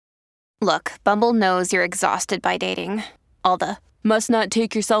Look, Bumble knows you're exhausted by dating. All the must not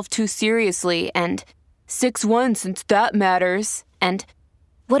take yourself too seriously and 6'1" since that matters. And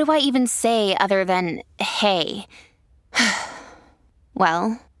what do I even say other than hey?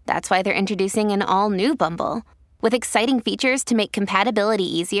 Well, that's why they're introducing an all-new Bumble with exciting features to make compatibility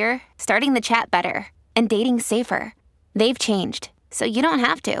easier, starting the chat better, and dating safer. They've changed, so you don't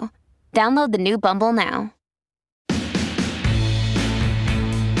have to. Download the new Bumble now.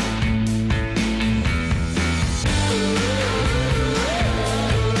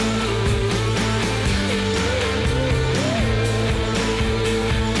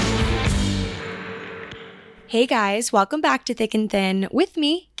 Hey guys, welcome back to Thick and Thin with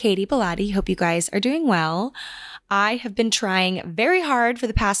me, Katie Bellotti. Hope you guys are doing well. I have been trying very hard for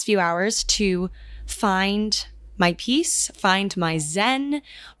the past few hours to find my peace, find my zen,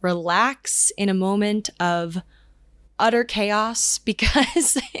 relax in a moment of utter chaos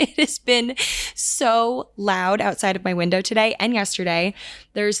because it has been so loud outside of my window today and yesterday.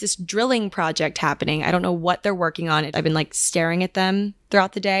 There's this drilling project happening. I don't know what they're working on. I've been staring at them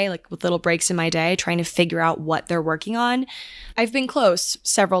throughout the day, with little breaks in my day, trying to figure out what they're working on. I've been close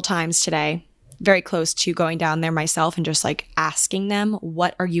several times today, very close to going down there myself and just asking them,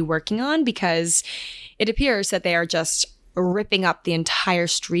 what are you working on? Because it appears that they are just ripping up the entire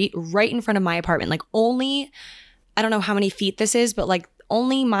street right in front of my apartment. Only, I don't know how many feet this is, but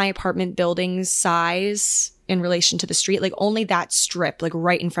only my apartment building's size in relation to the street, only that strip,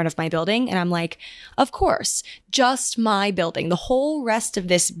 right in front of my building. And I'm of course, just my building. The whole rest of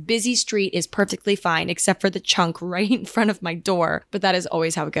this busy street is perfectly fine, except for the chunk right in front of my door. But that is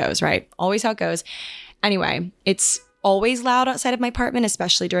always how it goes, right? Always how it goes. Anyway, it's always loud outside of my apartment,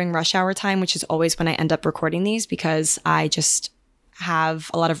 especially during rush hour time, which is always when I end up recording these because I just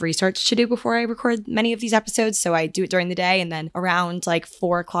have a lot of research to do before I record many of these episodes. So I do it during the day, and then around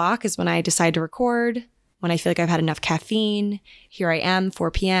 4 o'clock is when I decide to record, when I feel like I've had enough caffeine. Here I am,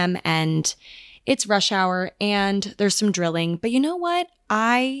 4 p.m., and it's rush hour and there's some drilling. But you know what?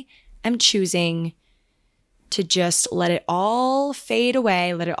 I am choosing to just let it all fade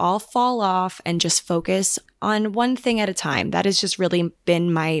away, let it all fall off, and just focus on one thing at a time. That has just really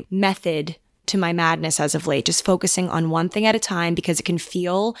been my method to my madness as of late, just focusing on one thing at a time, because it can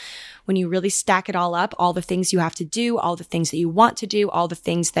feel, when you really stack it all up, all the things you have to do, all the things that you want to do, all the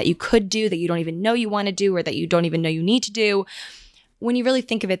things that you could do that you don't even know you want to do or that you don't even know you need to do. When you really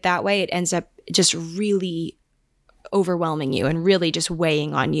think of it that way, it ends up just really overwhelming you and really just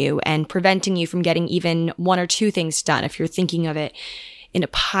weighing on you and preventing you from getting even one or two things done if you're thinking of it in a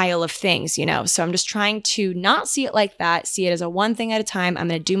pile of things, So I'm just trying to not see it like that, see it as a one thing at a time. I'm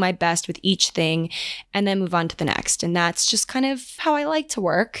going to do my best with each thing and then move on to the next. And that's just kind of how I like to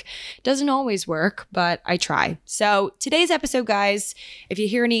work. Doesn't always work, but I try. So today's episode, guys, if you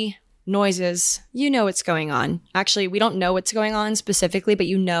hear any noises, you know what's going on. Actually, we don't know what's going on specifically, but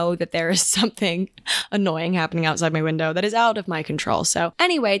you know that there is something annoying happening outside my window that is out of my control. So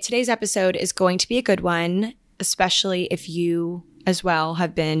anyway, today's episode is going to be a good one, especially if you as well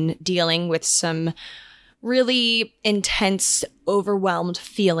have been dealing with some really intense, overwhelmed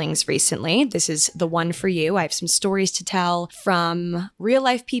feelings recently. This is the one for you. I have some stories to tell from real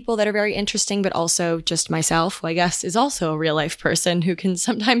life people that are very interesting, but also just myself, who I guess is also a real life person who can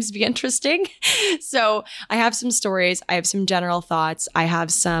sometimes be interesting. So I have some stories. I have some general thoughts. I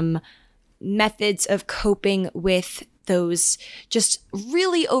have some methods of coping with those just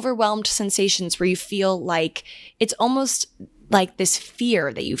really overwhelmed sensations where you feel like it's almost like this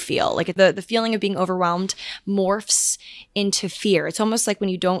fear that you feel, the feeling of being overwhelmed morphs into fear. It's almost like when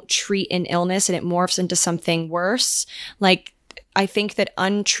you don't treat an illness and it morphs into something worse. I think that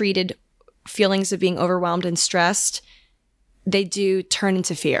untreated feelings of being overwhelmed and stressed, they do turn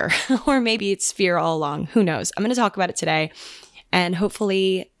into fear, or maybe it's fear all along. Who knows? I'm going to talk about it today. And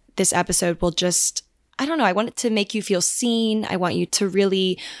hopefully this episode will just, I don't know, I want it to make you feel seen. I want you to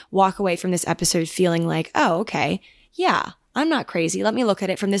really walk away from this episode feeling like, oh, okay, yeah, I'm not crazy. Let me look at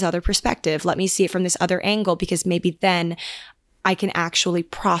it from this other perspective. Let me see it from this other angle, because maybe then I can actually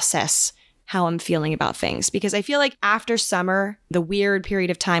process how I'm feeling about things. Because I feel like after summer, the weird period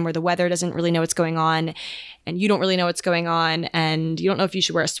of time where the weather doesn't really know what's going on and you don't really know what's going on and you don't know if you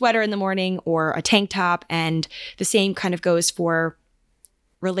should wear a sweater in the morning or a tank top, and the same kind of goes for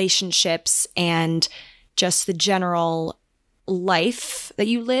relationships and just the general life that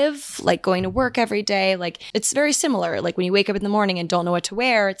you live, going to work every day. It's very similar. When you wake up in the morning and don't know what to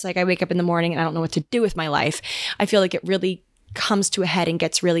wear, it's I wake up in the morning and I don't know what to do with my life. I feel like it really comes to a head and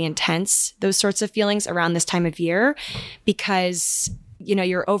gets really intense, those sorts of feelings around this time of year, because,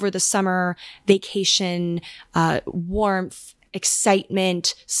 you're over the summer vacation, warmth,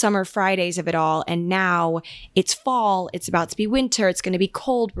 excitement, summer Fridays of it all. And now it's fall, it's about to be winter, it's going to be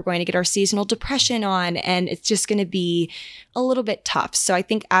cold, we're going to get our seasonal depression on, and it's just going to be a little bit tough. So I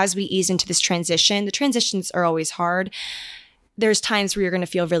think as we ease into this transition, the transitions are always hard. There's times where you're going to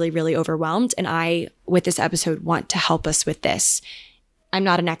feel really, really overwhelmed. And I, with this episode, want to help us with this. I'm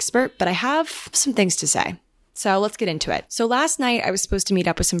not an expert, but I have some things to say. So let's get into it. So last night I was supposed to meet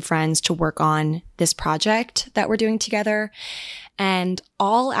up with some friends to work on this project that we're doing together. And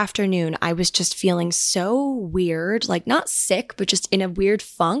all afternoon I was just feeling so weird, like not sick, but just in a weird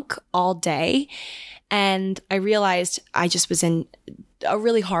funk all day. And I realized I just was in a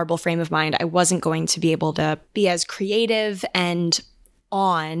really horrible frame of mind. I wasn't going to be able to be as creative and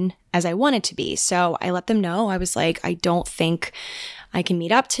on as I wanted to be. So I let them know. I was like, I don't think I can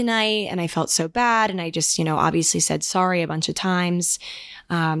meet up tonight. And I felt so bad. And I just, obviously said sorry a bunch of times.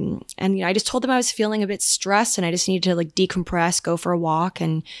 And I just told them I was feeling a bit stressed and I just needed to like decompress, go for a walk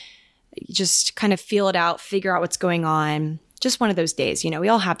and just kind of feel it out, figure out what's going on. Just one of those days, we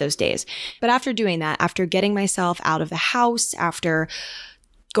all have those days. But after doing that, after getting myself out of the house, after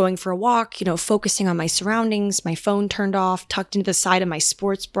going for a walk, focusing on my surroundings, my phone turned off, tucked into the side of my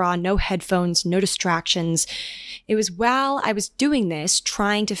sports bra, no headphones, no distractions. It was while I was doing this,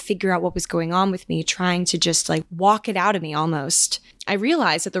 trying to figure out what was going on with me, trying to just like walk it out of me almost. I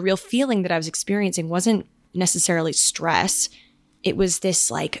realized that the real feeling that I was experiencing wasn't necessarily stress. It was this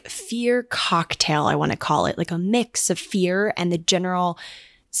like fear cocktail, I want to call it, like a mix of fear and the general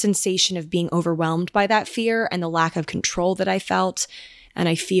sensation of being overwhelmed by that fear and the lack of control that I felt. And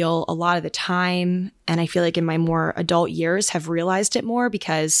I feel a lot of the time, and I feel like in my more adult years have realized it more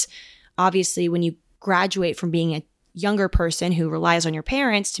because obviously when you graduate from being a younger person who relies on your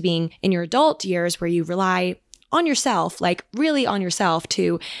parents to being in your adult years where you rely on yourself, like really on yourself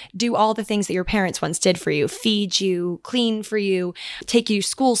to do all the things that your parents once did for you, feed you, clean for you, take you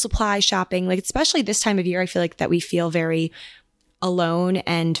school supply shopping, like especially this time of year, I feel like that we feel very alone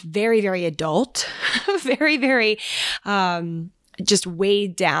and very, very adult, very, very, just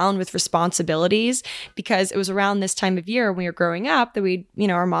weighed down with responsibilities because it was around this time of year when we were growing up that we,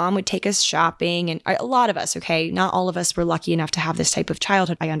 our mom would take us shopping and a lot of us, okay, not all of us were lucky enough to have this type of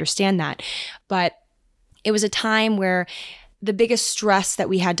childhood. I understand that. But it was a time where the biggest stress that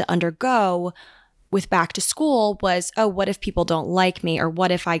we had to undergo with back to school was, oh, what if people don't like me? Or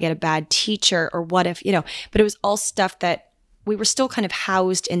what if I get a bad teacher? Or what if, but it was all stuff that we were still kind of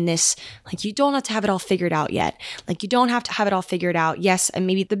housed in this, like, you don't have to have it all figured out yet. Like, you don't have to have it all figured out. Yes, and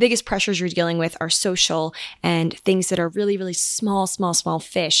maybe the biggest pressures you're dealing with are social and things that are really, really small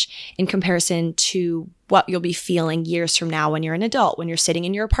fish in comparison to what you'll be feeling years from now when you're an adult, when you're sitting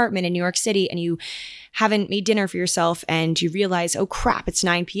in your apartment in New York City and you haven't made dinner for yourself and you realize, oh crap, it's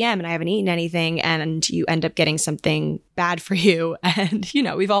 9 p.m. and I haven't eaten anything, and you end up getting something bad for you. And,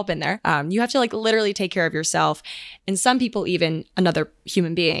 we've all been there. You have to like literally take care of yourself. And some people, even another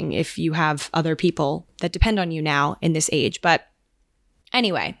human being, if you have other people that depend on you now in this age. But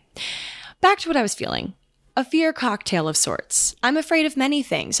anyway, back to what I was feeling. A fear cocktail of sorts. I'm afraid of many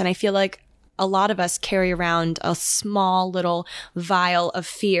things. And I feel like a lot of us carry around a small little vial of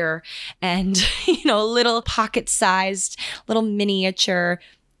fear and, a little pocket-sized, little miniature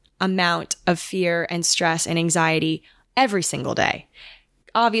amount of fear and stress and anxiety every single day.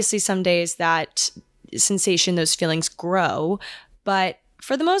 Obviously, some days that sensation, those feelings grow, but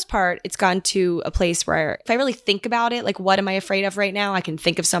for the most part, it's gotten to a place where if I really think about it, like, what am I afraid of right now? I can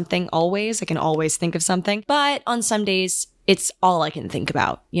think of something always. I can always think of something. But on some days, it's all I can think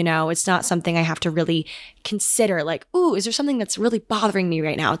about. It's not something I have to really consider like, ooh, is there something that's really bothering me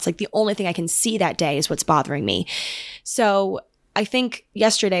right now? It's like the only thing I can see that day is what's bothering me. So I think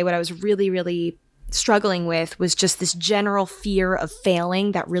yesterday what I was really, really struggling with was just this general fear of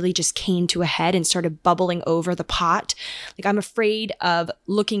failing that really just came to a head and started bubbling over the pot. Like, I'm afraid of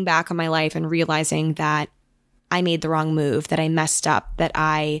looking back on my life and realizing that I made the wrong move, that I messed up, that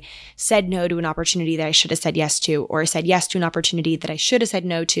I said no to an opportunity that I should have said yes to, or said yes to an opportunity that I should have said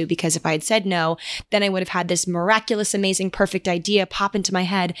no to, because if I had said no, then I would have had this miraculous, amazing, perfect idea pop into my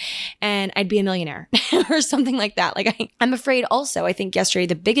head and I'd be a millionaire or something like that. Like, I'm afraid also, I think yesterday,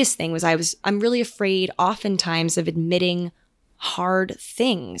 the biggest thing was I'm really afraid oftentimes of admitting hard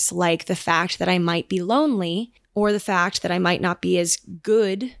things, like the fact that I might be lonely or the fact that I might not be as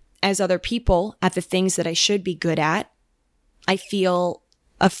good as other people at the things that I should be good at. I feel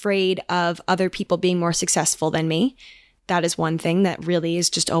afraid of other people being more successful than me. That is one thing that really is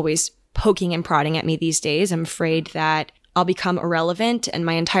just always poking and prodding at me these days. I'm afraid that I'll become irrelevant and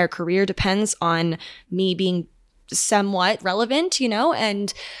my entire career depends on me being somewhat relevant,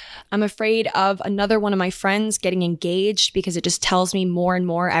 and I'm afraid of another one of my friends getting engaged because it just tells me more and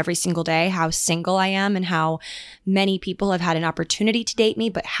more every single day how single I am and how many people have had an opportunity to date me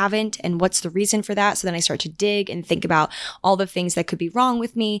but haven't, and what's the reason for that. So then I start to dig and think about all the things that could be wrong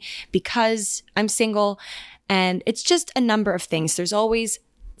with me because I'm single. And it's just a number of things. There's always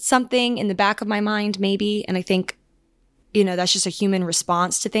something in the back of my mind, maybe. And I think, that's just a human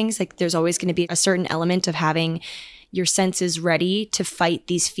response to things. Like there's always going to be a certain element of having your senses ready to fight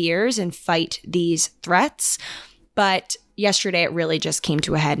these fears and fight these threats. But yesterday it really just came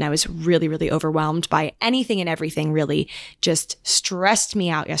to a head and I was really, really overwhelmed by anything and everything, really just stressed me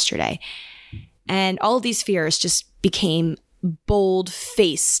out yesterday. And all of these fears just became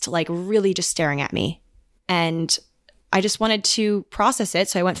bold-faced, like really just staring at me. And I just wanted to process it.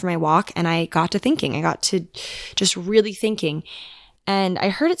 So I went for my walk and I got to thinking. I got to just really thinking. And I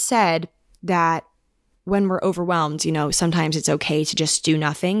heard it said that when we're overwhelmed, sometimes it's okay to just do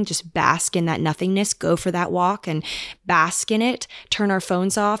nothing, just bask in that nothingness, go for that walk and bask in it, turn our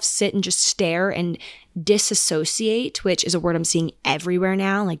phones off, sit and just stare and disassociate, which is a word I'm seeing everywhere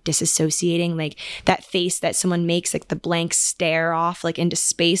now, like disassociating, like that face that someone makes, like the blank stare off, like into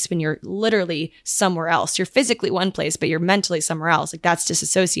space when you're literally somewhere else. You're physically one place, but you're mentally somewhere else. Like that's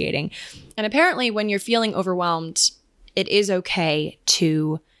disassociating. And apparently when you're feeling overwhelmed, it is okay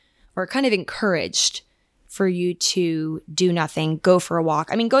to, or kind of encouraged for you to do nothing, go for a walk.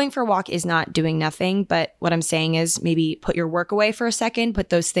 I mean, going for a walk is not doing nothing, but what I'm saying is maybe put your work away for a second, put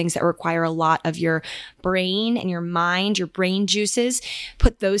those things that require a lot of your brain and your mind, your brain juices,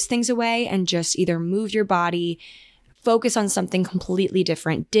 put those things away and just either move your body, focus on something completely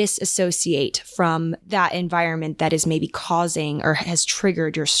different, disassociate from that environment that is maybe causing or has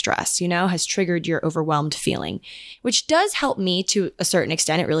triggered your stress, has triggered your overwhelmed feeling, which does help me to a certain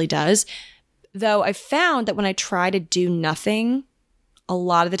extent. It really does. Though I've found that when I try to do nothing, a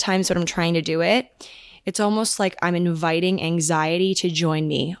lot of the times when I'm trying to do it, it's almost like I'm inviting anxiety to join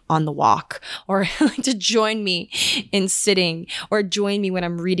me on the walk or to join me in sitting or join me when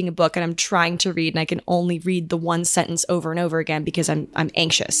I'm reading a book and I'm trying to read and I can only read the one sentence over and over again because I'm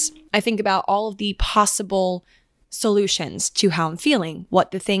anxious. I think about all of the possible solutions to how I'm feeling,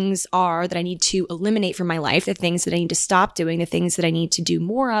 what the things are that I need to eliminate from my life, the things that I need to stop doing, the things that I need to do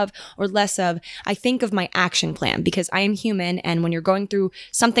more of or less of. I think of my action plan because I am human. And when you're going through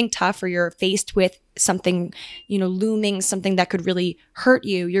something tough or you're faced with something, looming, something that could really hurt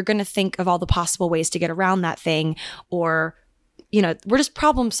you, you're going to think of all the possible ways to get around that thing. Or, we're just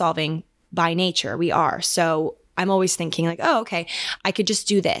problem solving by nature. We are. So I'm always thinking like, oh, okay, I could just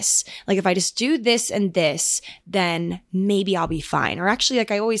do this. Like if I just do this and this, then maybe I'll be fine. Or actually,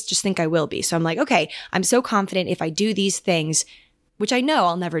 like I always just think I will be. So I'm like, okay, I'm so confident if I do these things, which I know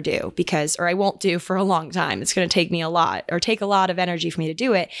I'll never do or I won't do for a long time. It's going to take me take a lot of energy for me to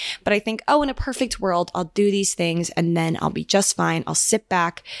do it. But I think, oh, in a perfect world, I'll do these things and then I'll be just fine. I'll sit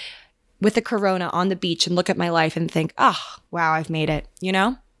back with a Corona on the beach and look at my life and think, oh, wow, I've made it,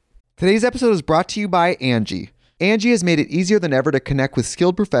 Today's episode is brought to you by Angie. Angie has made it easier than ever to connect with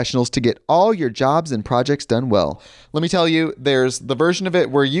skilled professionals to get all your jobs and projects done well. Let me tell you, there's the version of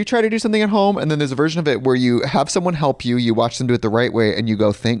it where you try to do something at home, and then there's a version of it where you have someone help you, you watch them do it the right way, and you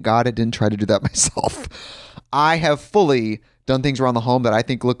go, thank God I didn't try to do that myself. I have fully done things around the home that I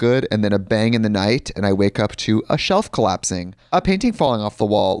think look good, and then a bang in the night, and I wake up to a shelf collapsing, a painting falling off the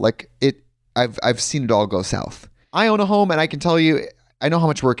wall. I've seen it all go south. I own a home, and I can tell you, I know how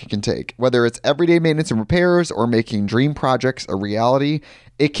much work it can take. Whether it's everyday maintenance and repairs or making dream projects a reality,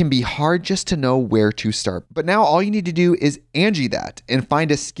 it can be hard just to know where to start. But now all you need to do is Angie that and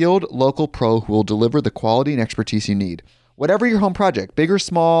find a skilled local pro who will deliver the quality and expertise you need. Whatever your home project, big or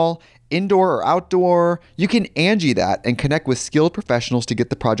small, indoor or outdoor, you can Angie that and connect with skilled professionals to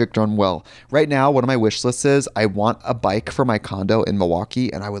get the project done well. Right now, one of my wish lists is I want a bike for my condo in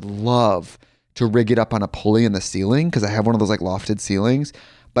Milwaukee, and I would love to rig it up on a pulley in the ceiling because I have one of those like lofted ceilings,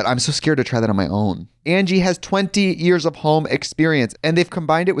 but I'm so scared to try that on my own. Angie has 20 years of home experience and they've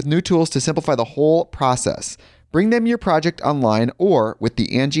combined it with new tools to simplify the whole process. Bring them your project online or with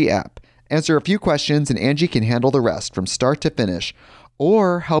the Angie app. Answer a few questions and Angie can handle the rest from start to finish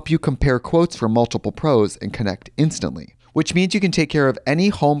or help you compare quotes from multiple pros and connect instantly, which means you can take care of any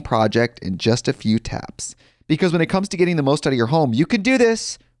home project in just a few taps. Because when it comes to getting the most out of your home, you can do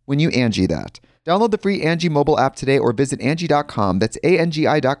this when you Angie that. Download the free Angie mobile app today or visit Angie.com. That's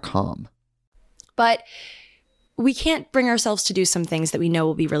ANGI.com. But we can't bring ourselves to do some things that we know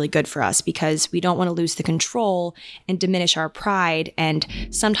will be really good for us because we don't want to lose the control and diminish our pride, and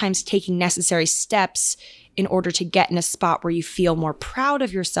sometimes taking necessary steps in order to get in a spot where you feel more proud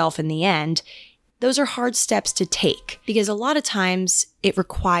of yourself in the end those are hard steps to take because a lot of times it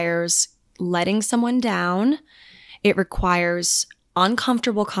requires letting someone down. It requires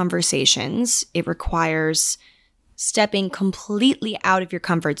uncomfortable conversations. It requires stepping completely out of your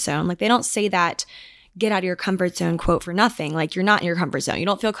comfort zone. Like they don't say that get out of your comfort zone quote for nothing. Like you're not in your comfort zone. You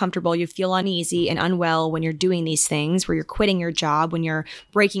don't feel comfortable. You feel uneasy and unwell when you're doing these things, where you're quitting your job, when you're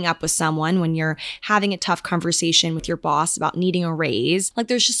breaking up with someone, when you're having a tough conversation with your boss about needing a raise. Like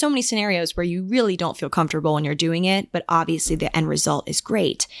there's just so many scenarios where you really don't feel comfortable when you're doing it, but obviously the end result is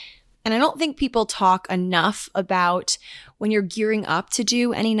great. And I don't think people talk enough about when you're gearing up to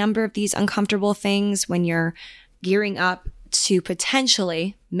do any number of these uncomfortable things, when you're gearing up to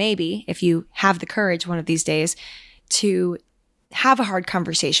potentially, maybe, if you have the courage one of these days, to have a hard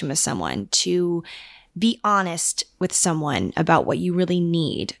conversation with someone, to be honest with someone about what you really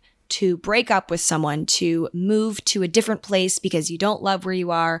need, to break up with someone, to move to a different place because you don't love where you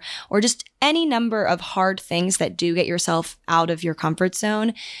are, or just any number of hard things that do get yourself out of your comfort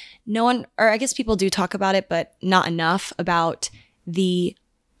zone. No one, or I guess people do talk about it, but not enough about the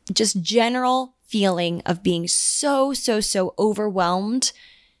just general feeling of being so overwhelmed.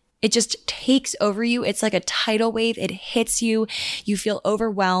 It just takes over you. It's like a tidal wave. It hits you. You feel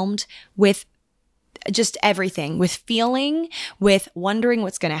overwhelmed with just everything, with feeling, with wondering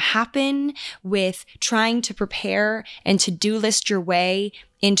what's going to happen, with trying to prepare and to-do list your way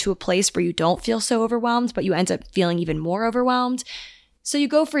into a place where you don't feel so overwhelmed, but you end up feeling even more overwhelmed. So you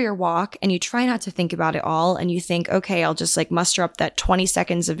go for your walk and you try not to think about it all. And you think, okay, I'll just like muster up that 20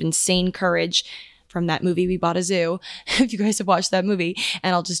 seconds of insane courage from that movie, We Bought a Zoo, if you guys have watched that movie,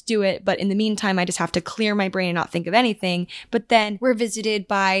 and I'll just do it. But in the meantime, I just have to clear my brain and not think of anything. But then we're visited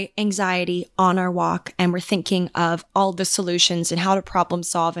by anxiety on our walk and we're thinking of all the solutions and how to problem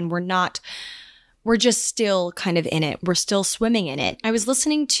solve. And we're just still kind of in it. We're still swimming in it. I was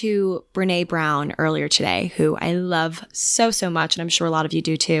listening to Brené Brown earlier today, who I love so much, and I'm sure a lot of you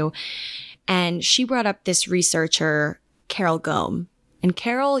do too. And she brought up this researcher, Carol Gomm. And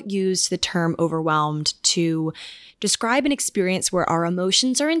Carol used the term overwhelmed to describe an experience where our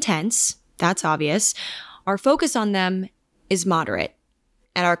emotions are intense. That's obvious. Our focus on them is moderate.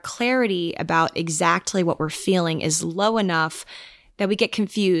 And our clarity about exactly what we're feeling is low enough that we get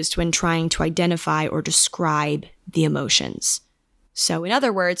confused when trying to identify or describe the emotions. So in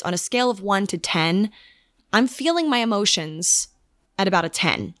other words, on a scale of 1 to 10, I'm feeling my emotions at about a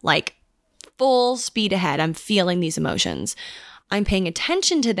 10, like full speed ahead. I'm feeling these emotions. I'm paying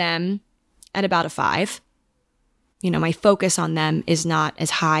attention to them at about a 5. My focus on them is not as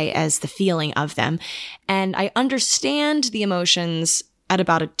high as the feeling of them. And I understand the emotions at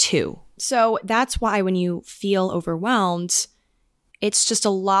about a 2. So that's why when you feel overwhelmed, it's just a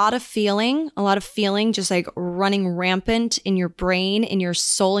lot of feeling just like running rampant in your brain, in your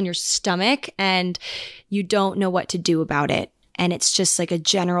soul, in your stomach, and you don't know what to do about it. And it's just like a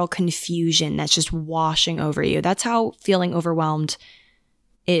general confusion that's just washing over you. That's how feeling overwhelmed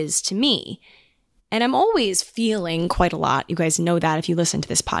is to me. And I'm always feeling quite a lot. You guys know that if you listen to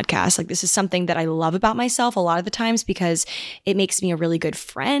this podcast. Like this is something that I love about myself a lot of the times because it makes me a really good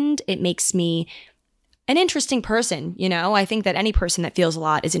friend. It makes me an interesting person. I think that any person that feels a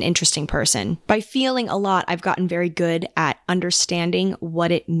lot is an interesting person. By feeling a lot, I've gotten very good at understanding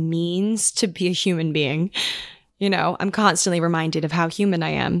what it means to be a human being. I'm constantly reminded of how human I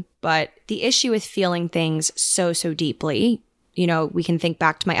am. But the issue with feeling things so deeply, we can think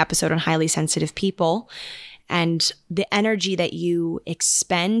back to my episode on highly sensitive people and the energy that you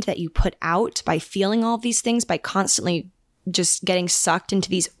expend, that you put out by feeling all of these things, by constantly just getting sucked into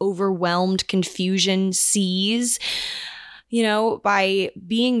these overwhelmed confusion seas. By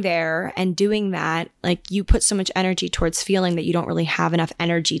being there and doing that, like you put so much energy towards feeling that you don't really have enough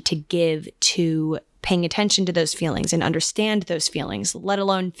energy to give to paying attention to those feelings and understand those feelings, let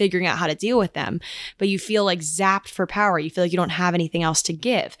alone figuring out how to deal with them. But you feel like zapped for power. You feel like you don't have anything else to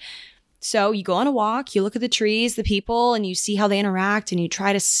give. So you go on a walk, you look at the trees, the people, and you see how they interact, and you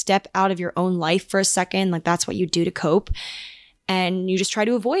try to step out of your own life for a second. Like that's what you do to cope. And you just try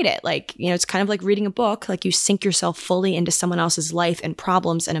to avoid it. Like, it's kind of like reading a book. Like you sink yourself fully into someone else's life and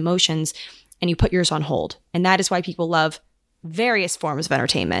problems and emotions, and you put yours on hold. And that is why people love various forms of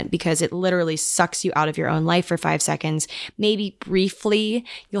entertainment, because it literally sucks you out of your own life for 5 seconds. Maybe briefly,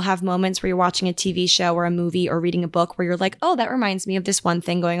 you'll have moments where you're watching a TV show or a movie or reading a book where you're like, oh, that reminds me of this one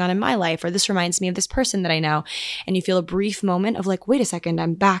thing going on in my life, or this reminds me of this person that I know. And you feel a brief moment of like, wait a second,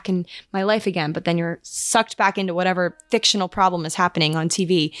 I'm back in my life again. But then you're sucked back into whatever fictional problem is happening on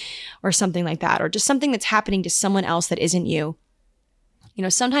TV or something like that, or just something that's happening to someone else that isn't you.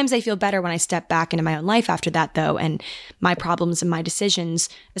 Sometimes I feel better when I step back into my own life after that, though, and my problems and my decisions,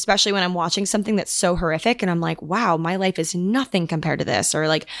 especially when I'm watching something that's so horrific and I'm like, wow, my life is nothing compared to this, or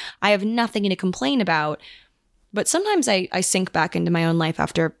like I have nothing to complain about. But sometimes I sink back into my own life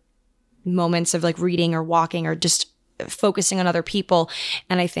after moments of like reading or walking or just focusing on other people.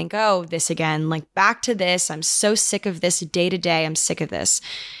 And I think, oh, this again, like back to this. I'm so sick of this day to day. I'm sick of this.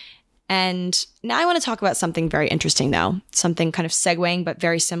 And now I want to talk about something very interesting, though, something kind of segueing, but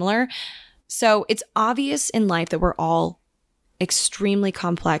very similar. So it's obvious in life that we're all extremely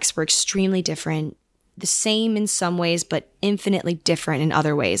complex. We're extremely different, the same in some ways, but infinitely different in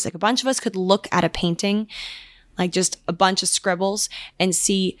other ways. Like a bunch of us could look at a painting, like just a bunch of scribbles, and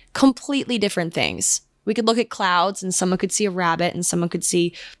see completely different things. We could look at clouds and someone could see a rabbit and someone could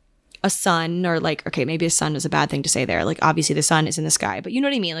see a sun, or like, okay, maybe a sun is a bad thing to say there. Like obviously the sun is in the sky, but you know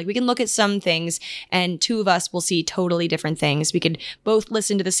what I mean? Like we can look at some things and two of us will see totally different things. We could both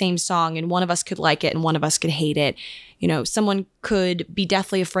listen to the same song and one of us could like it and one of us could hate it. Someone could be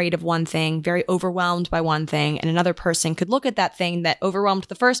deathly afraid of one thing, very overwhelmed by one thing, and another person could look at that thing that overwhelmed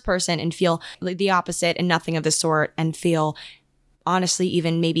the first person and feel like the opposite and nothing of the sort, and feel honestly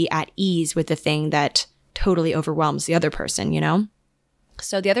even maybe at ease with the thing that totally overwhelms the other person.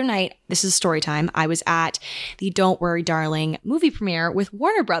 So the other night, this is story time, I was at the Don't Worry Darling movie premiere with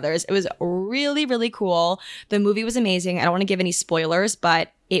Warner Brothers. It was really, really cool. The movie was amazing. I don't want to give any spoilers,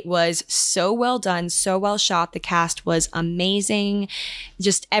 but it was so well done, so well shot. The cast was amazing.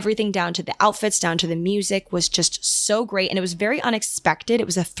 Just everything down to the outfits, down to the music was just so great. And it was very unexpected. It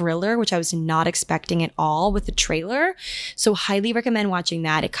was a thriller, which I was not expecting at all with the trailer. So highly recommend watching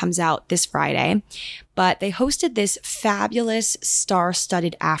that. It comes out this Friday. But they hosted this fabulous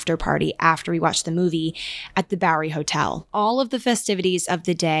star-studded after party after we watched the movie at the Bowery Hotel. All of the festivities of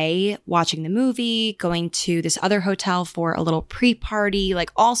the day, watching the movie, going to this other hotel for a little pre-party, like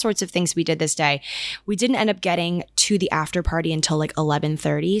all sorts of things we did this day. We didn't end up getting to the after party until like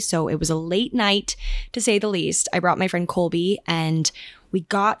 11:30. So it was a late night, to say the least. I brought my friend Colby and we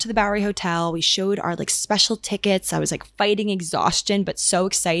got to the Bowery Hotel. We showed our like special tickets. I was like fighting exhaustion, but so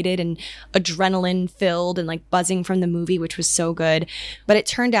excited and adrenaline filled and like buzzing from the movie, which was so good. But it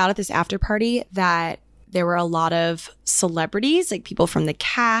turned out at this after party that there were a lot of celebrities, like people from the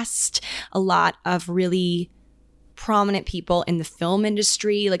cast, a lot of really prominent people in the film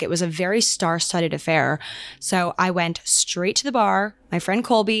industry. Like it was a very star-studded affair. So I went straight to the bar. My friend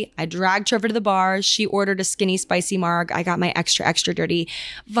Colby, I dragged her over to the bar. She ordered a skinny spicy marg. I got my extra, extra dirty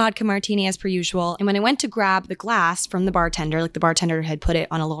vodka martini as per usual. And when I went to grab the glass from the bartender, like the bartender had put it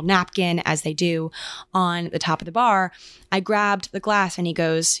on a little napkin as they do on the top of the bar, I grabbed the glass and he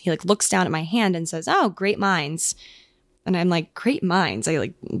like looks down at my hand and says, "Oh, great minds." And I'm like, "Great minds." I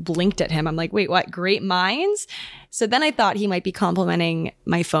like blinked at him. I'm like, "Wait, what? Great minds?" So then I thought he might be complimenting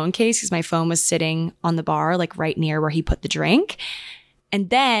my phone case because my phone was sitting on the bar, like right near where he put the drink. And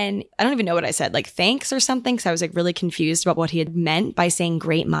then I don't even know what I said, like thanks or something. Cause I was like really confused about what he had meant by saying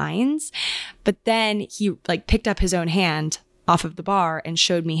great minds. But then he like picked up his own hand off of the bar and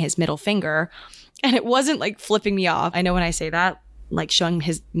showed me his middle finger. And it wasn't like flipping me off. I know when I say that, like showing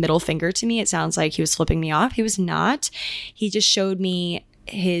his middle finger to me, it sounds like he was flipping me off. He was not. He just showed me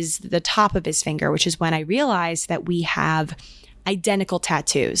the top of his finger, which is when I realized that we have identical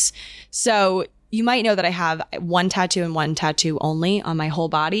tattoos. So you might know that I have one tattoo and one tattoo only on my whole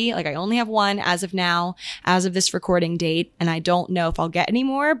body. Like I only have one as of now, as of this recording date. And I don't know if I'll get any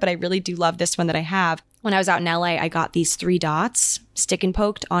more, but I really do love this one that I have. When I was out in LA, I got these 3 dots stick and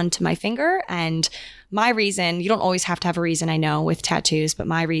poked onto my finger. And my reason, you don't always have to have a reason, I know, with tattoos, but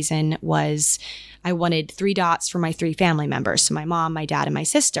my reason was I wanted 3 dots for my 3 family members. So my mom, my dad, and my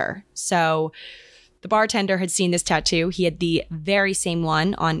sister. So the bartender had seen this tattoo. He had the very same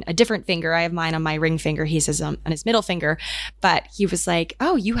one on a different finger. I have mine on my ring finger. He says on his middle finger. But he was like,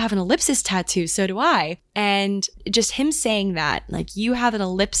 "Oh, you have an ellipsis tattoo. So do I." And just him saying that, like, "You have an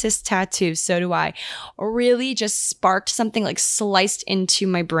ellipsis tattoo. So do I," really just sparked something, like sliced into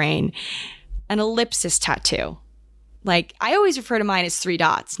my brain. An ellipsis tattoo. Like, I always refer to mine as 3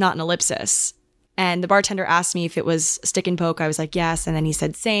 dots, not an ellipsis. And the bartender asked me if it was stick and poke. I was like, yes. And then he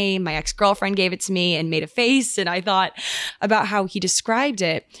said, same. My ex-girlfriend gave it to me and made a face. And I thought about how he described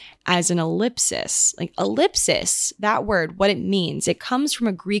it as an ellipsis. Like ellipsis, that word, what it means, it comes from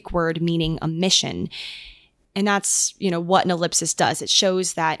a Greek word meaning a mission. And that's, what an ellipsis does. It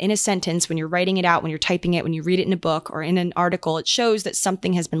shows that in a sentence, when you're writing it out, when you're typing it, when you read it in a book or in an article, it shows that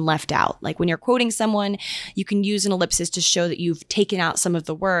something has been left out. Like when you're quoting someone, you can use an ellipsis to show that you've taken out some of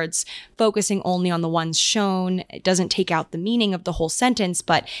the words, focusing only on the ones shown. It doesn't take out the meaning of the whole sentence,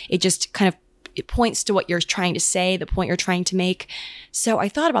 but it just kind of it points to what you're trying to say, the point you're trying to make. So I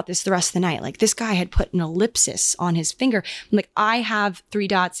thought about this the rest of the night. Like, this guy had put an ellipsis on his finger. I'm like, I have 3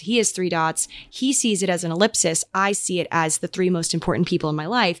 dots. He has 3 dots. He sees it as an ellipsis. I see it as the 3 most important people in my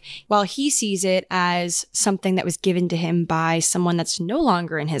life, while he sees it as something that was given to him by someone that's no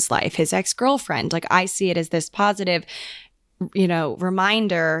longer in his life, his ex-girlfriend. Like, I see it as this positive,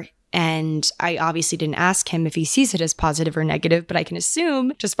 reminder. And I obviously didn't ask him if he sees it as positive or negative, but I can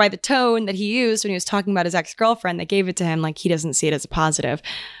assume just by the tone that he used when he was talking about his ex-girlfriend that gave it to him, like, he doesn't see it as a positive.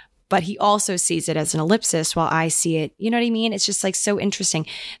 But he also sees it as an ellipsis while I see it. You know what I mean? It's just like so interesting.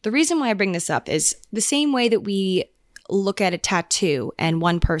 The reason why I bring this up is the same way that we look at a tattoo and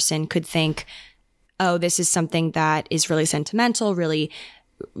one person could think, oh, this is something that is really sentimental, really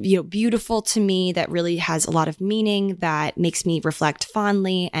beautiful to me, that really has a lot of meaning, that makes me reflect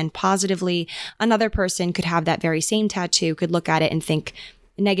fondly and positively. Another person could have that very same tattoo, could look at it and think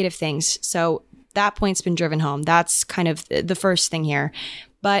negative things. So that point's been driven home. That's kind of the first thing here.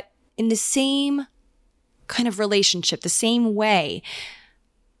 But in the same kind of relationship, the same way,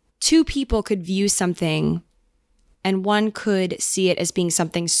 2 people could view something and one could see it as being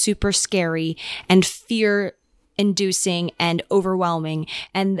something super scary and fear-inducing and overwhelming,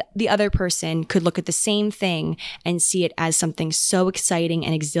 and the other person could look at the same thing and see it as something so exciting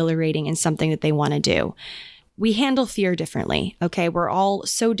and exhilarating and something that they want to do. We handle fear differently, okay? We're all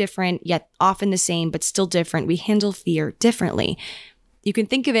so different, yet often the same, but still different. We handle fear differently. You can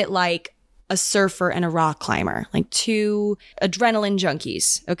think of it like a surfer and a rock climber, like 2 adrenaline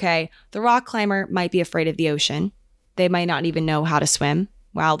junkies, okay? The rock climber might be afraid of the ocean. They might not even know how to swim,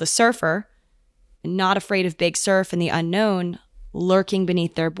 while the surfer, not afraid of big surf and the unknown lurking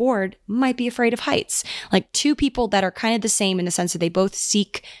beneath their board, might be afraid of heights. Like, 2 people that are kind of the same in the sense that they both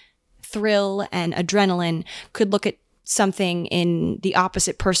seek thrill and adrenaline could look at something in the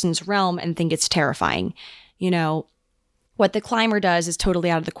opposite person's realm and think it's terrifying. What the climber does is totally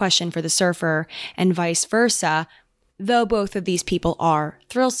out of the question for the surfer, and vice versa, though both of these people are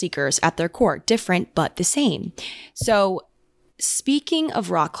thrill seekers at their core, different but the same. So speaking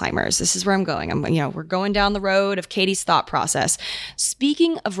of rock climbers, this is where I'm going. We're going down the road of Katie's thought process.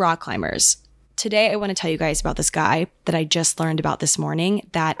 Speaking of rock climbers, today I want to tell you guys about this guy that I just learned about this morning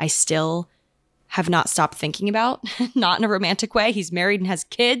that I still have not stopped thinking about, not in a romantic way. He's married and has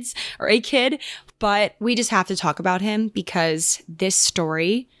kids, or a kid, but we just have to talk about him because this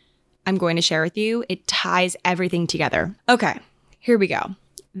story I'm going to share with you, it ties everything together. Okay, here we go.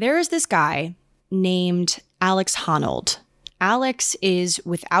 There is this guy named Alex Honnold. Alex is,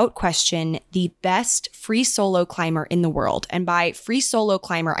 without question, the best free solo climber in the world. And by free solo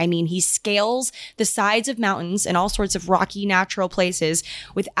climber, I mean he scales the sides of mountains and all sorts of rocky, natural places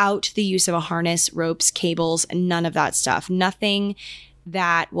without the use of a harness, ropes, cables, none of that stuff. Nothing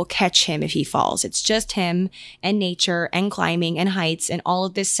that will catch him if he falls. It's just him and nature and climbing and heights, and all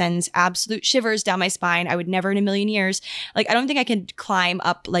of this sends absolute shivers down my spine. I would never in a million years, I don't think I could climb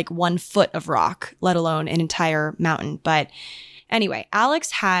up like 1 foot of rock, let alone an entire mountain. But anyway,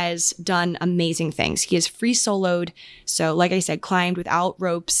 Alex has done amazing things. He has free soloed, so like I said, climbed without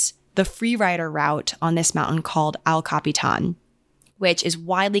ropes, the free rider route on this mountain called El Capitan, which is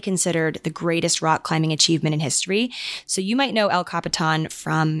widely considered the greatest rock climbing achievement in history. So you might know El Capitan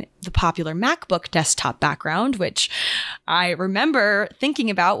from the popular MacBook desktop background, which I remember thinking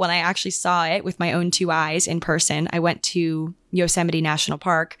about when I actually saw it with my own 2 eyes in person. I went to Yosemite National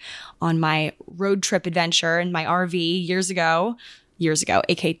Park on my road trip adventure in my RV years ago,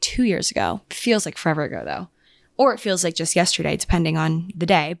 aka 2 years ago. Feels like forever ago though. Or it feels like just yesterday, depending on the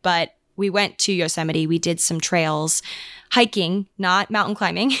day. But we went to Yosemite, we did some trails, hiking, not mountain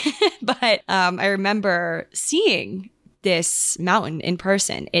climbing, but I remember seeing this mountain in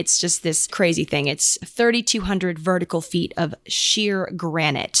person. It's just this crazy thing. It's 3,200 vertical feet of sheer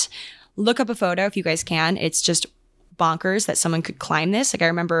granite. Look up a photo if you guys can. It's just bonkers that someone could climb this. Like, I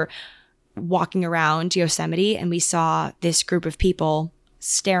remember walking around Yosemite and we saw this group of people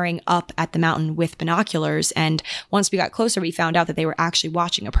staring up at the mountain with binoculars. And once we got closer, we found out that they were actually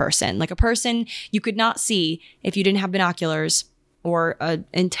watching a person, like a person you could not see if you didn't have binoculars or an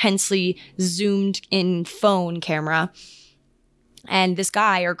intensely zoomed in phone camera. And this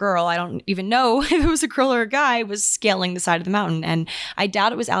guy or girl, I don't even know if it was a girl or a guy, was scaling the side of the mountain. And I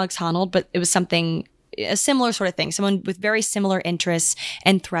doubt it was Alex Honnold, but it was something, a similar sort of thing, someone with very similar interests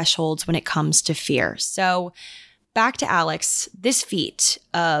and thresholds when it comes to fear. So back to Alex, this feat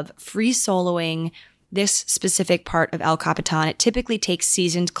of free soloing this specific part of El Capitan, it typically takes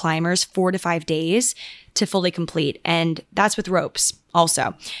seasoned climbers 4 to 5 days to fully complete. And that's with ropes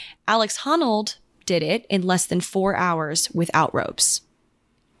also. Alex Honnold did it in less than 4 hours without ropes.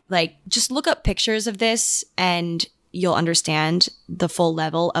 Like, just look up pictures of this and you'll understand the full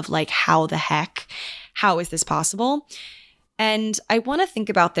level of like, how is this possible? And I want to think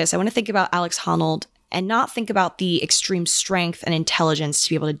about this. I want to think about Alex Honnold and not think about the extreme strength and intelligence to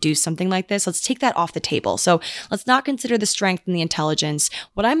be able to do something like this. Let's take that off the table. So let's not consider the strength and the intelligence.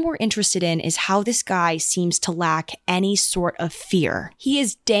 What I'm more interested in is how this guy seems to lack any sort of fear. He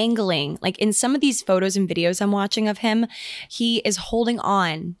is dangling, like in some of these photos and videos I'm watching of him, he is holding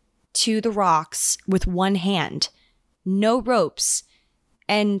on to the rocks with one hand, no ropes,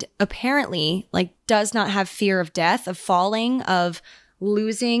 and apparently like does not have fear of death, of falling, of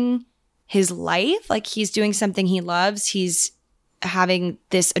losing his life. Like he's doing something he loves. He's having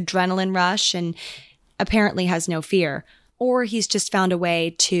this adrenaline rush and apparently has no fear. Or he's just found a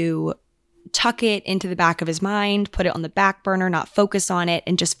way to tuck it into the back of his mind, put it on the back burner, not focus on it,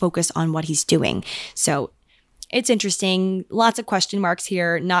 and just focus on what he's doing. So it's interesting. Lots of question marks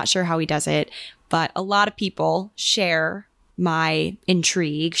here. Not sure how he does it, but a lot of people share my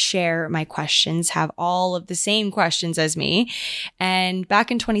intrigue, share my questions, have all of the same questions as me. And back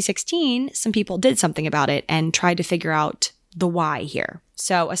in 2016, some people did something about it and tried to figure out the why here.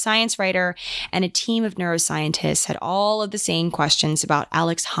 So a science writer and a team of neuroscientists had all of the same questions about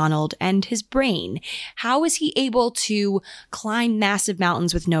Alex Honnold and his brain. How is he able to climb massive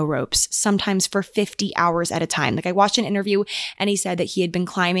mountains with no ropes, sometimes for 50 hours at a time? Like I watched an interview and he said that he had been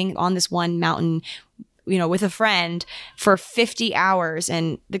climbing on this one mountain with a friend for 50 hours.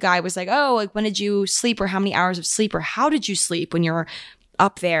 And the guy was like, oh, like when did you sleep, or how many hours of sleep, or how did you sleep when you're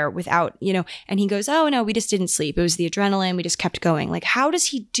up there without, and he goes, oh no, we just didn't sleep. It was the adrenaline. We just kept going. Like, how does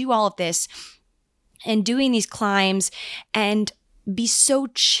he do all of this and doing these climbs and be so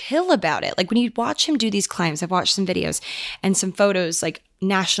chill about it? Like when you watch him do these climbs, I've watched some videos and some photos, like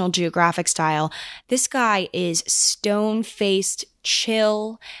National Geographic style. This guy is stone-faced,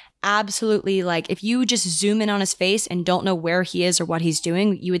 chill, absolutely. Like if you just zoom in on his face and don't know where he is or what he's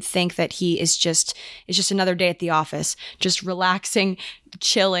doing, you would think that he is just another day at the office, just relaxing,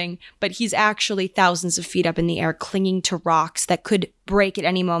 chilling, but he's actually thousands of feet up in the air, clinging to rocks that could break at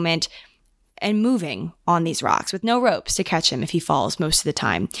any moment and moving on these rocks with no ropes to catch him if he falls most of the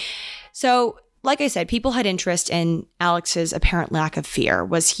time. So like I said, people had interest in Alex's apparent lack of fear.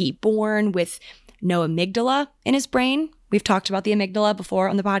 Was he born with no amygdala in his brain? We've talked about the amygdala before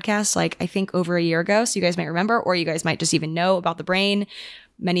on the podcast, like I think over a year ago. So you guys might remember, or you guys might just even know about the brain.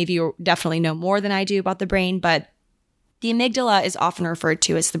 Many of you definitely know more than I do about the brain, but the amygdala is often referred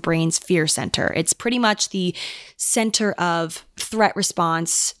to as the brain's fear center. It's pretty much the center of threat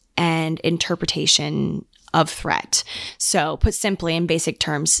response and interpretation of threat. So put simply in basic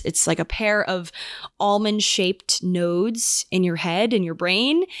terms, it's like a pair of almond-shaped nodes in your head, in your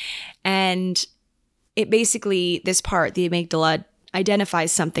brain, and it basically, this part, the amygdala,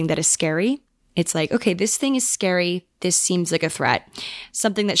 identifies something that is scary. It's like, okay, this thing is scary. This seems like a threat,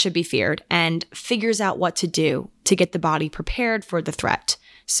 something that should be feared, and figures out what to do to get the body prepared for the threat.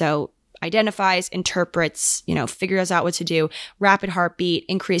 So identifies, interprets, figures out what to do, rapid heartbeat,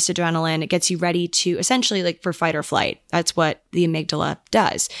 increased adrenaline. It gets you ready to essentially like for fight or flight. That's what the amygdala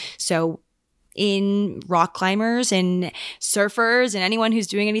does. So in rock climbers and surfers and anyone who's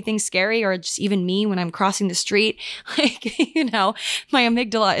doing anything scary, or just even me when I'm crossing the street, like, my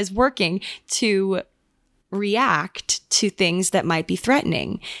amygdala is working to react to things that might be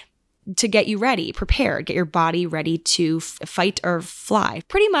threatening, to get you ready, prepared, get your body ready to fight or fly.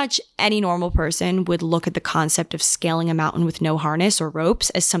 Pretty much any normal person would look at the concept of scaling a mountain with no harness or ropes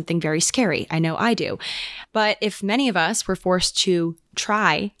as something very scary. I know I do. But if many of us were forced to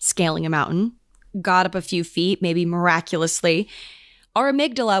try scaling a mountain, got up a few feet, maybe miraculously, our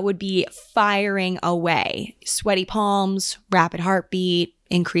amygdala would be firing away. Sweaty palms, rapid heartbeat,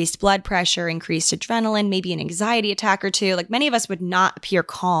 increased blood pressure, increased adrenaline, maybe an anxiety attack or two. Like many of us would not appear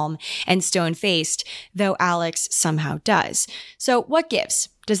calm and stone-faced, though Alex somehow does. So what gives?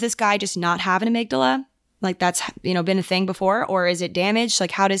 Does this guy just not have an amygdala? Like that's, been a thing before? Or is it damaged?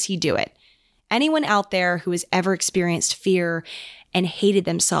 Like how does he do it? Anyone out there who has ever experienced fear and hated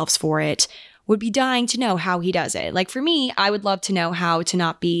themselves for it would be dying to know how he does it. Like for me, I would love to know how to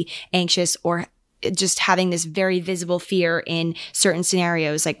not be anxious or just having this very visible fear in certain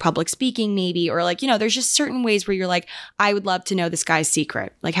scenarios, like public speaking maybe, or like, there's just certain ways where you're like, I would love to know this guy's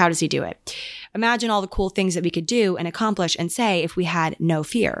secret. Like, how does he do it? Imagine all the cool things that we could do and accomplish and say if we had no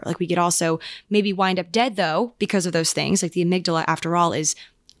fear. Like we could also maybe wind up dead though, because of those things. Like the amygdala, after all, is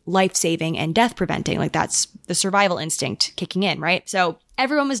life-saving and death preventing. Like that's the survival instinct kicking in, right? So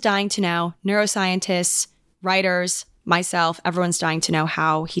everyone was dying to know, neuroscientists, writers, myself, everyone's dying to know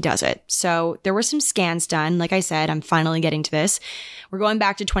how he does it. So there were some scans done. Like I said, I'm finally getting to this. We're going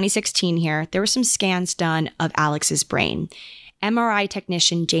back to 2016 here. There were some scans done of Alex's brain. MRI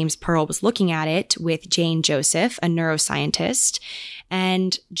technician James Pearl was looking at it with Jane Joseph, a neuroscientist.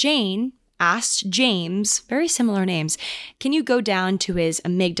 And Jane asked James, very similar names, can you go down to his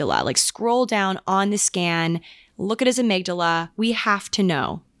amygdala? Like scroll down on the scan, look at his amygdala. We have to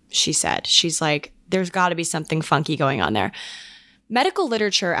know, she said. She's like, there's got to be something funky going on there. Medical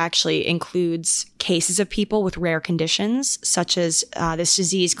literature actually includes cases of people with rare conditions, such as this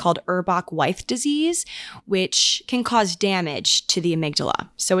disease called Urbach-Wiethe disease, which can cause damage to the amygdala.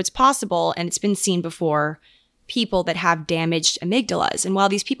 So it's possible, and it's been seen before, people that have damaged amygdalas. And while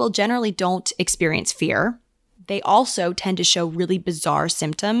these people generally don't experience fear, they also tend to show really bizarre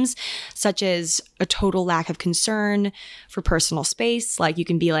symptoms, such as a total lack of concern for personal space. Like you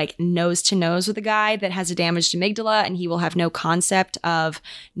can be like nose to nose with a guy that has a damaged amygdala and he will have no concept of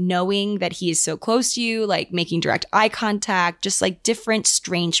knowing that he is so close to you, like making direct eye contact, just like different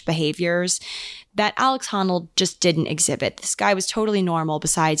strange behaviors that Alex Honnold just didn't exhibit. This guy was totally normal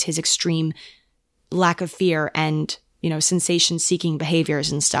besides his extreme lack of fear and, sensation-seeking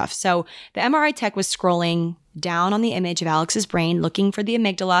behaviors and stuff. So the MRI tech was scrolling down on the image of Alex's brain, looking for the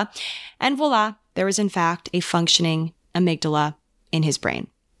amygdala, and voila, there was in fact a functioning amygdala in his brain.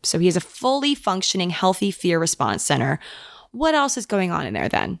 So he has a fully functioning, healthy fear response center. What else is going on in there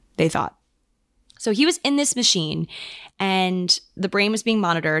then, they thought? So he was in this machine, and the brain was being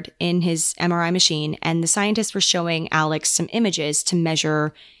monitored in his MRI machine, and the scientists were showing Alex some images to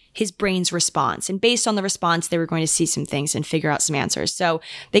measure his brain's response. And based on the response, they were going to see some things and figure out some answers. So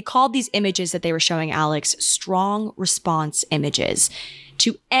they called these images that they were showing Alex strong response images.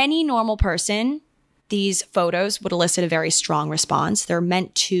 To any normal person, these photos would elicit a very strong response. They're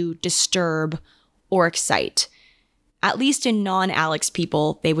meant to disturb or excite. At least in non-Alex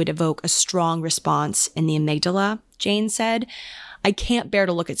people, they would evoke a strong response in the amygdala, Jane said. I can't bear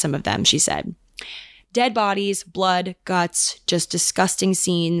to look at some of them, she said. Dead bodies, blood, guts, just disgusting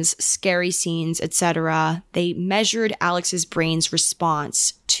scenes, scary scenes, etc. They measured Alex's brain's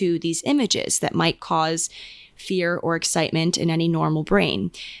response to these images that might cause fear or excitement in any normal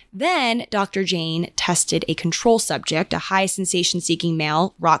brain. Then Dr. Jane tested a control subject, a high sensation-seeking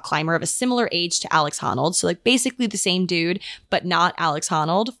male rock climber of a similar age to Alex Honnold. So like basically the same dude, but not Alex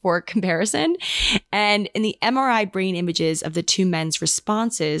Honnold for comparison. And in the MRI brain images of the two men's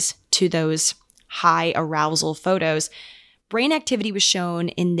responses to those high arousal photos, brain activity was shown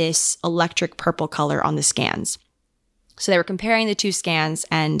in this electric purple color on the scans. So they were comparing the two scans,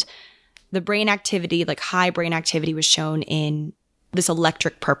 and the brain activity, like high brain activity, was shown in this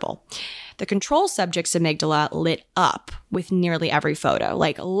electric purple. The control subject's amygdala lit up with nearly every photo,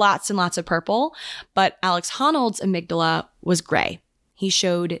 like lots and lots of purple, but Alex Honnold's amygdala was gray. He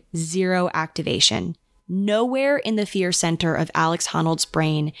showed zero activation. Nowhere in the fear center of Alex Honnold's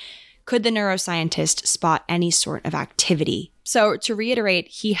brain could the neuroscientist spot any sort of activity. So to reiterate,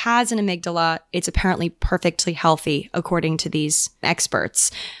 he has an amygdala. It's apparently perfectly healthy, according to these experts.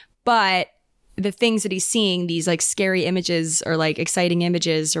 But the things that he's seeing, these like scary images or like exciting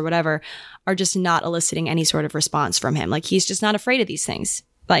images or whatever, are just not eliciting any sort of response from him. Like he's just not afraid of these things.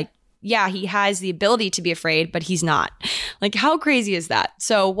 Like, yeah, he has the ability to be afraid, but he's not. Like, how crazy is that?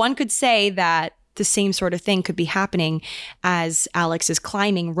 So one could say that the same sort of thing could be happening as Alex is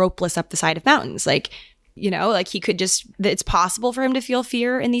climbing ropeless up the side of mountains. Like, like he could just, it's possible for him to feel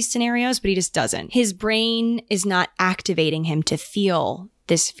fear in these scenarios, but he just doesn't. His brain is not activating him to feel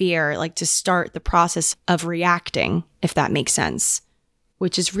this fear, like to start the process of reacting, if that makes sense,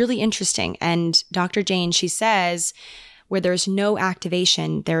 which is really interesting. And Dr. Jane, she says, where there's no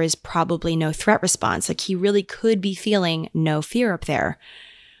activation, there is probably no threat response. Like he really could be feeling no fear up there,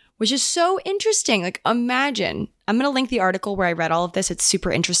 which is so interesting. Like imagine, I'm going to link the article where I read all of this. It's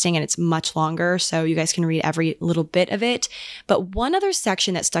super interesting and it's much longer, so you guys can read every little bit of it. But one other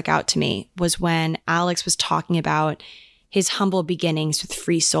section that stuck out to me was when Alex was talking about his humble beginnings with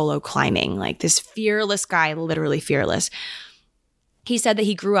free solo climbing, like this fearless guy, literally fearless. He said that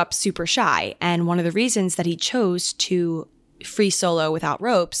he grew up super shy, and one of the reasons that he chose to free solo without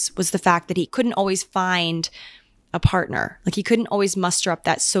ropes was the fact that he couldn't always find a partner. Like he couldn't always muster up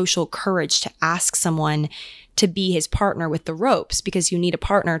that social courage to ask someone to be his partner with the ropes, because you need a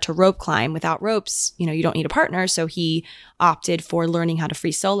partner to rope climb. Without ropes, you don't need a partner. So he opted for learning how to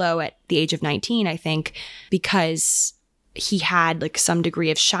free solo at the age of 19, I think, because he had like some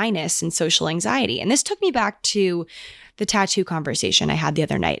degree of shyness and social anxiety. And this took me back to the tattoo conversation I had the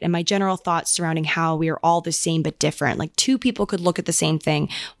other night and my general thoughts surrounding how we are all the same but different. Like two people could look at the same thing.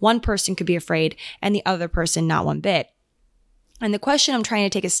 One person could be afraid and the other person not one bit. And the question I'm trying to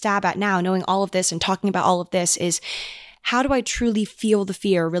take a stab at now, knowing all of this and talking about all of this, is how do I truly feel the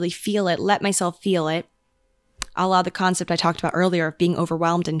fear, really feel it, let myself feel it? A la the concept I talked about earlier of being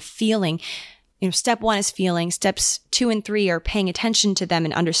overwhelmed and feeling. Step 1 is feeling. Steps 2 and 3 are paying attention to them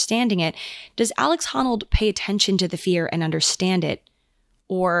and understanding it. Does Alex Honnold pay attention to the fear and understand it?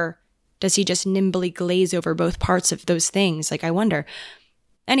 Or does he just nimbly glaze over both parts of those things? Like, I wonder.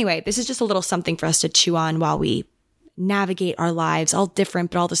 Anyway, this is just a little something for us to chew on while we navigate our lives, all different,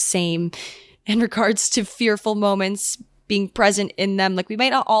 but all the same in regards to fearful moments, being present in them. Like, we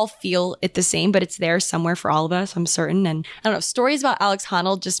might not all feel it the same, but it's there somewhere for all of us, I'm certain. And I don't know, stories about Alex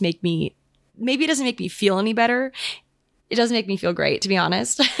Honnold just make me, maybe it doesn't make me feel any better. It doesn't make me feel great, to be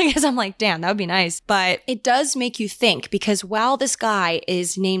honest, because I'm like, damn, that would be nice. But it does make you think, because while this guy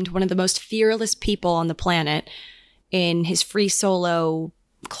is named one of the most fearless people on the planet in his free solo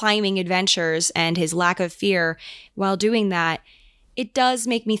climbing adventures and his lack of fear while doing that, it does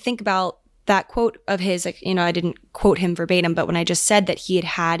make me think about that quote of his. Like, I didn't quote him verbatim, but when I just said that he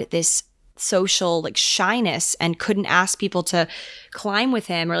had this social like shyness and couldn't ask people to climb with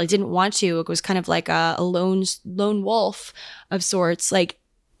him, or like didn't want to, it was kind of like a lone wolf of sorts. Like,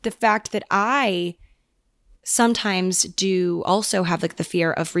 the fact that I sometimes do also have like the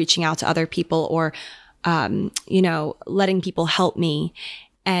fear of reaching out to other people or letting people help me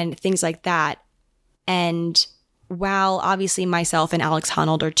and things like that. And while obviously myself and Alex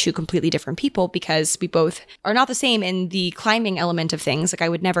Honnold are two completely different people, because we both are not the same in the climbing element of things. Like, I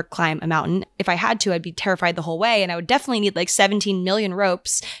would never climb a mountain. If I had to, I'd be terrified the whole way. And I would definitely need like 17 million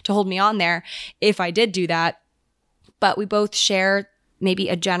ropes to hold me on there if I did do that. But we both share maybe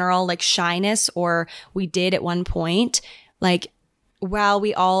a general like shyness, or we did at one point. Like, while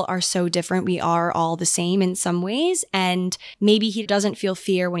we all are so different, we are all the same in some ways. And maybe he doesn't feel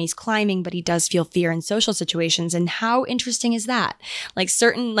fear when he's climbing, but he does feel fear in social situations. And how interesting is that? Like,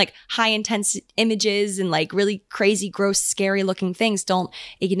 certain like high intense images and like really crazy, gross, scary looking things don't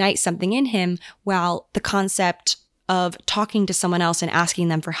ignite something in him, while the concept of talking to someone else and asking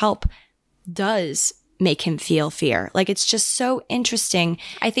them for help does make him feel fear. Like, it's just so interesting.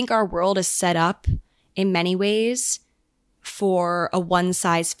 I think our world is set up in many ways for a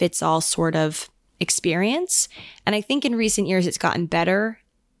one-size-fits-all sort of experience. And I think in recent years it's gotten better.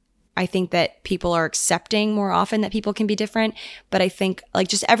 I think that people are accepting more often that people can be different. But I think like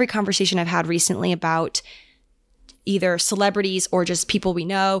just every conversation I've had recently about either celebrities or just people we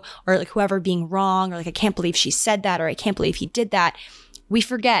know, or like whoever being wrong, or like, I can't believe she said that, or I can't believe he did that. We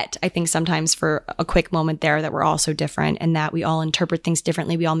forget, I think sometimes for a quick moment there, that we're all so different and that we all interpret things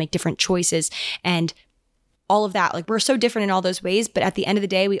differently. We all make different choices and all of that. Like, we're so different in all those ways, but at the end of the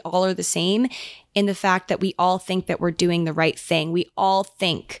day, we all are the same in the fact that we all think that we're doing the right thing. We all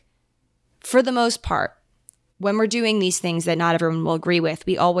think, for the most part, when we're doing these things that not everyone will agree with,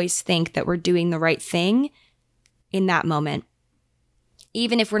 we always think that we're doing the right thing in that moment.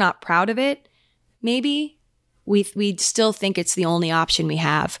 Even if we're not proud of it, maybe we still think it's the only option we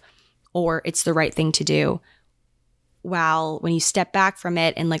have, or it's the right thing to do. While when you step back from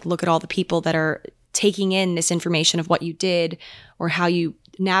it and like look at all the people that are taking in this information of what you did or how you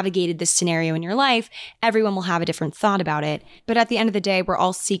navigated this scenario in your life, everyone will have a different thought about it. But at the end of the day, we're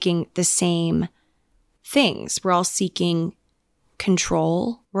all seeking the same things. We're all seeking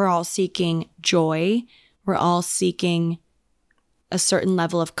control. We're all seeking joy. We're all seeking a certain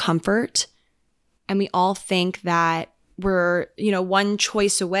level of comfort. And we all think that we're, one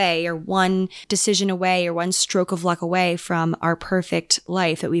choice away, or one decision away, or one stroke of luck away from our perfect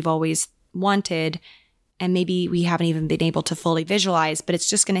life that we've always wanted, and maybe we haven't even been able to fully visualize, but it's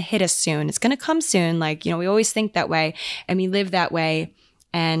just going to hit us soon. It's going to come soon. Like, we always think that way and we live that way.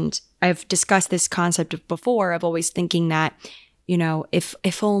 And I've discussed this concept before of always thinking that,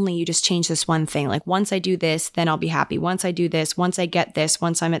 if only you just change this one thing, like once I do this, then I'll be happy. Once I do this, once I get this,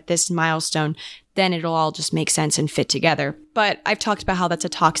 once I'm at this milestone, then it'll all just make sense and fit together. But I've talked about how that's a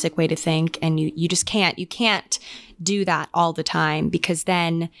toxic way to think, and you just can't do that all the time, because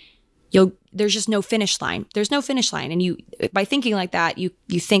then there's just no finish line. There's no finish line. And by thinking like that, you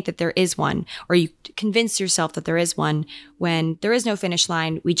think that there is one, or you convince yourself that there is one, when there is no finish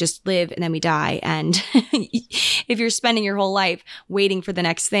line. We just live and then we die. And if you're spending your whole life waiting for the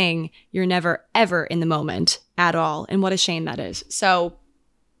next thing, you're never, ever in the moment at all. And what a shame that is. So,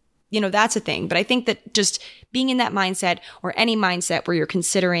 that's a thing. But I think that just being in that mindset, or any mindset where you're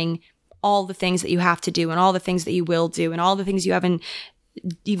considering all the things that you have to do and all the things that you will do and all the things you haven't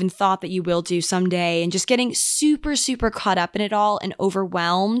even thought that you will do someday, and just getting super, super caught up in it all and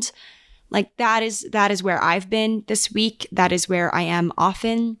overwhelmed. Like that is where I've been this week. That is where I am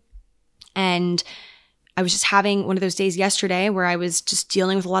often. And I was just having one of those days yesterday where I was just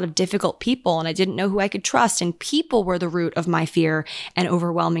dealing with a lot of difficult people and I didn't know who I could trust. And people were the root of my fear and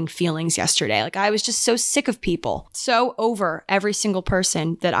overwhelming feelings yesterday. Like I was just so sick of people, so over every single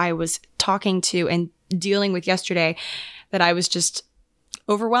person that I was talking to and dealing with yesterday that I was just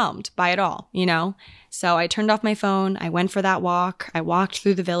overwhelmed by it all, you know? So I turned off my phone. I went for that walk. I walked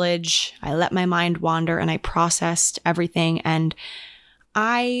through the village. I let my mind wander and I processed everything. And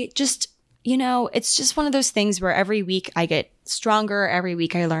I just, you know, it's just one of those things where every week I get stronger. Every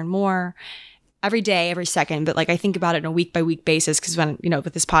week I learn more. Every day, every second. But like I think about it on a week by week basis because when, you know,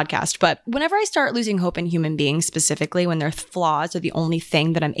 with this podcast. But whenever I start losing hope in human beings, specifically when their flaws are the only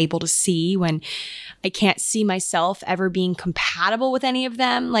thing that I'm able to see, when I can't see myself ever being compatible with any of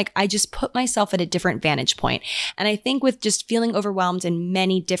them, like I just put myself at a different vantage point. And I think with just feeling overwhelmed in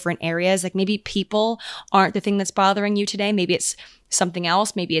many different areas, like maybe people aren't the thing that's bothering you today. Maybe it's something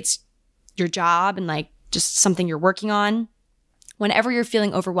else. Maybe it's your job and like just something you're working on. Whenever you're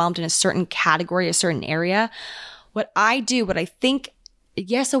feeling overwhelmed in a certain category, a certain area, what I think,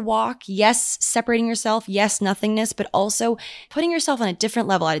 yes, a walk, yes, separating yourself, yes, nothingness, but also putting yourself on a different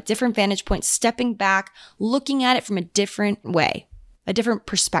level, at a different vantage point, stepping back, looking at it from a different way, a different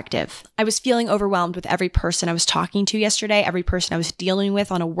perspective. I was feeling overwhelmed with every person I was talking to yesterday, every person I was dealing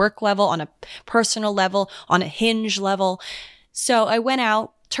with on a work level, on a personal level, on a Hinge level. So I went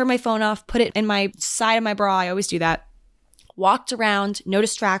out, turned my phone off, put it in my side of my bra. I always do that. Walked around, no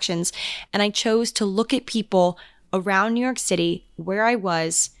distractions, and I chose to look at people around New York City where I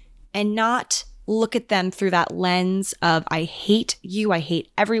was and not look at them through that lens of I hate you, I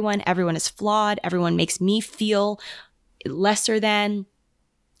hate everyone is flawed, everyone makes me feel lesser than.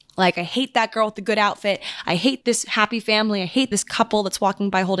 Like, I hate that girl with the good outfit. I hate this happy family. I hate this couple that's walking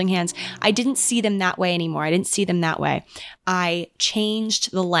by holding hands. I didn't see them that way anymore. I didn't see them that way. I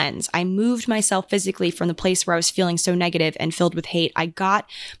changed the lens. I moved myself physically from the place where I was feeling so negative and filled with hate. I got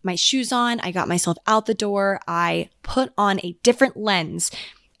my shoes on. I got myself out the door. I put on a different lens.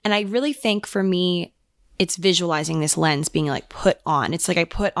 And I really think for me, it's visualizing this lens being like put on. It's like I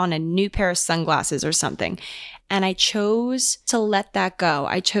put on a new pair of sunglasses or something. And I chose to let that go.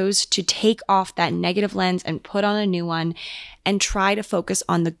 I chose to take off that negative lens and put on a new one and try to focus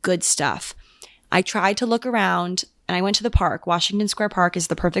on the good stuff. I tried to look around and I went to the park. Washington Square Park is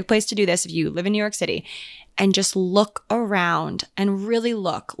the perfect place to do this if you live in New York City. And just look around and really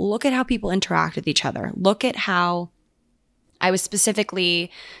look. Look at how people interact with each other. Look at how I was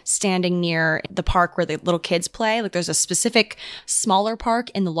specifically standing near the park where the little kids play. Like there's a specific smaller park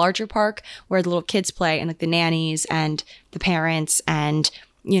in the larger park where the little kids play and like the nannies and the parents and,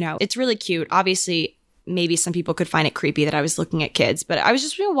 you know, it's really cute. Obviously, maybe some people could find it creepy that I was looking at kids, but I was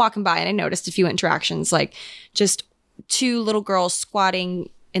just walking by and I noticed a few interactions, like just two little girls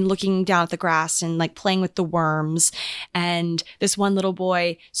squatting and looking down at the grass and like playing with the worms, and this one little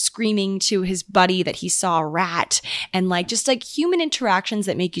boy screaming to his buddy that he saw a rat, and like just like human interactions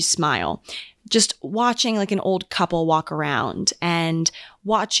that make you smile. Just watching like an old couple walk around and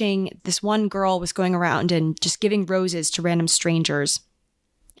watching this one girl was going around and just giving roses to random strangers.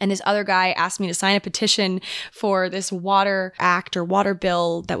 And this other guy asked me to sign a petition for this water act or water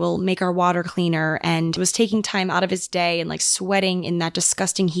bill that will make our water cleaner, and was taking time out of his day and like sweating in that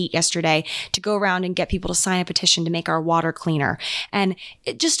disgusting heat yesterday to go around and get people to sign a petition to make our water cleaner. And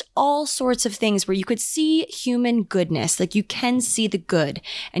it just all sorts of things where you could see human goodness. Like you can see the good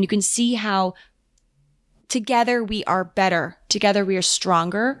and you can see how together we are better. Together we are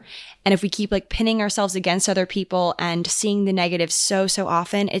stronger. And if we keep like pinning ourselves against other people and seeing the negative so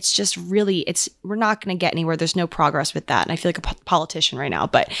often, it's just really, we're not going to get anywhere. There's no progress with that. And I feel like a politician right now,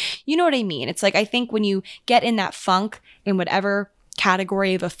 but you know what I mean? It's like, I think when you get in that funk, in whatever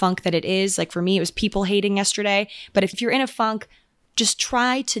category of a funk that it is, like for me, it was people hating yesterday. But if you're in a funk, just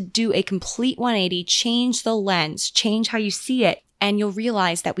try to do a complete 180, change the lens, change how you see it. And you'll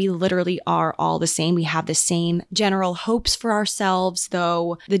realize that we literally are all the same. We have the same general hopes for ourselves,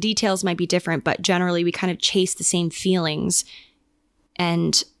 though the details might be different, but generally we kind of chase the same feelings.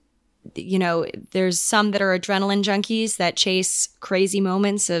 And, you know, there's some that are adrenaline junkies that chase crazy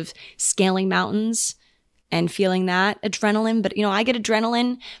moments of scaling mountains and feeling that adrenaline. But, you know, I get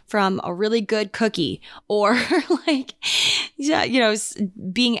adrenaline from a really good cookie or like, you know,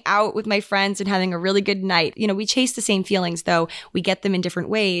 being out with my friends and having a really good night. You know, we chase the same feelings, though we get them in different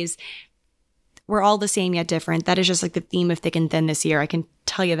ways. We're all the same yet different. That is just like the theme of Thick and Thin this year. I can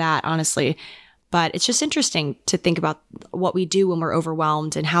tell you that, honestly. But it's just interesting to think about what we do when we're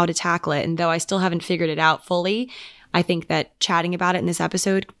overwhelmed and how to tackle it. And though I still haven't figured it out fully, I think that chatting about it in this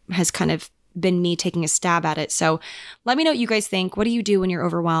episode has kind of been me taking a stab at it. So let me know what you guys think. What do you do when you're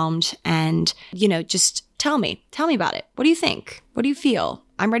overwhelmed? And, just tell me about it. What do you think? What do you feel?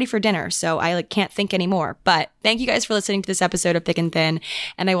 I'm ready for dinner, so I can't think anymore. But thank you guys for listening to this episode of Thick and Thin,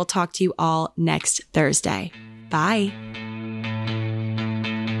 and I will talk to you all next Thursday. Bye.